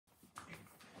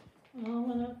Well,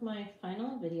 one of my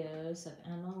final videos of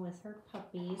Emma with her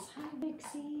puppies. Hi,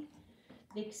 Vixie.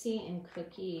 Vixie and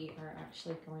Cookie are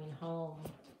actually going home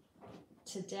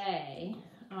today,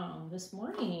 this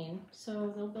morning,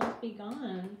 so they'll both be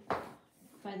gone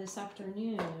by this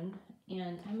afternoon.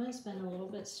 And Emma's been a little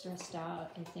bit stressed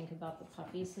out, I think, about the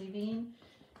puppies leaving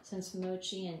since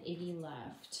Mochi and Iggy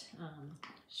left.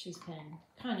 She's been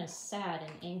kind of sad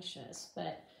and anxious,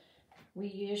 but we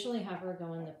usually have her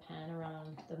go in the pen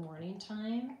around the morning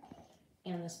time.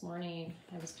 And this morning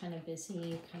I was kind of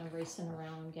busy, kind of racing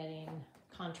around getting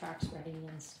contracts ready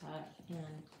and stuff.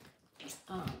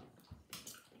 And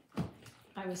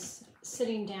I was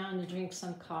sitting down to drink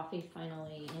some coffee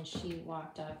finally, and she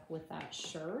walked up with that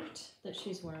shirt that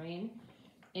she's wearing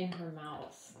in her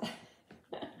mouth.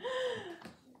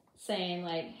 Saying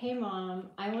like, "Hey Mom,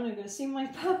 I want to go see my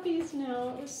puppies now."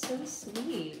 It was so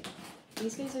sweet.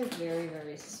 These guys are very,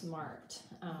 very smart.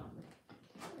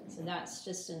 So that's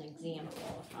just an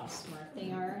example of how smart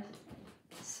they are.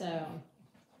 So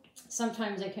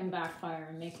sometimes it can backfire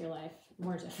and make your life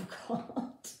more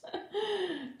difficult.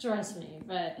 Trust me.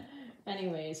 But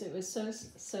anyways, it was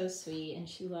so sweet, and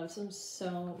she loves them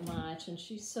so much, and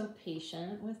she's so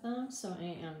patient with them. So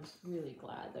I am really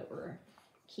glad that we're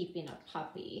keeping a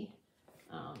puppy.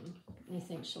 I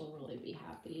think she'll really be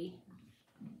happy.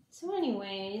 So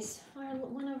anyways,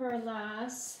 one of our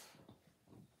last.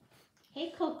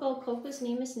 Hey Coco. Coco's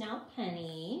name is now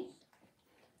Penny.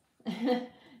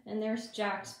 And there's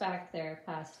Jax back there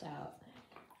passed out.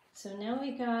 So now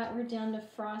we're down to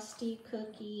Frosty,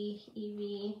 Cookie,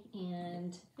 Evie,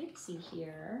 and Vixie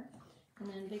here. And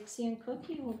then Vixie and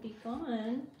Cookie will be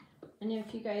gone. And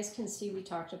if you guys can see, I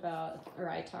talked about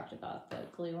the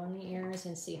glue on the ears,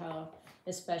 and see how,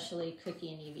 especially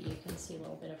Cookie and Evie, you can see a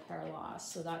little bit of hair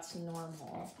loss. So that's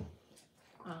normal.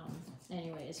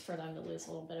 Anyways, for them to lose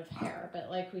a little bit of hair. But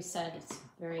like we said, it's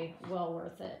very well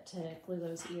worth it to glue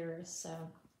those ears. So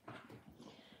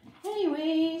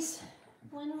anyways,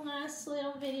 one last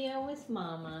little video with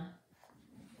Mama.